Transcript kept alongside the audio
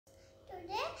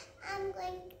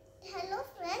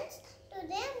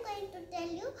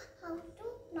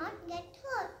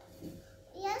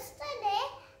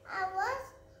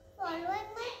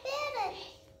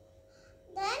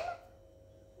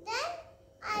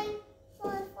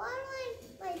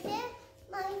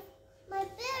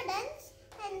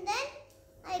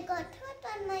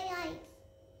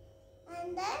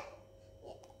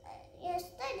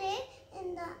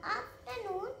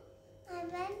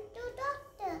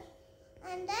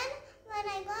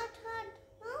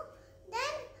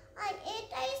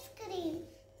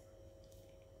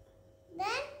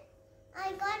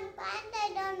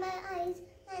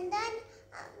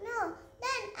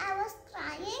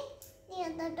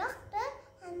doctor,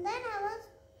 and then I was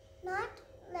not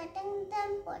letting them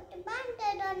put a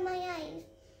band-aid on my eyes.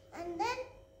 And then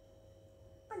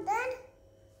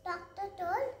doctor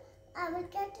told I will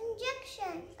get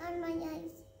injection on my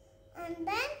eyes. And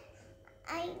then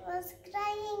I was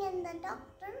crying in the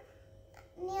doctor,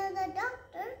 near the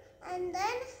doctor, and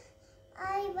then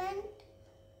I went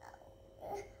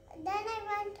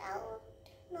out,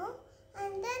 no,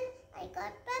 and then I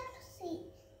got Pepsi,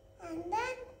 and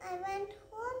then I went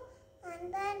home, and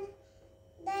then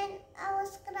I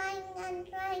was crying and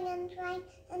crying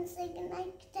and saying, can I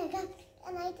take out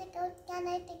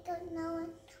now,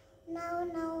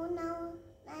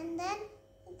 and then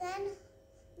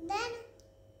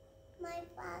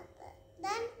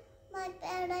my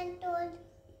parent told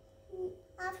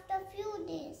after few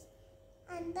days,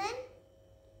 and then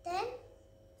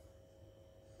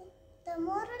the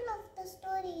moral of the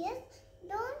story is,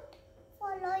 don't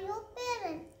follow your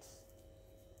parents,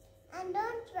 and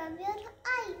don't rub your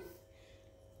eyes,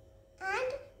 and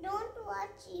don't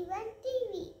watch even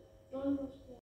TV. Don't watch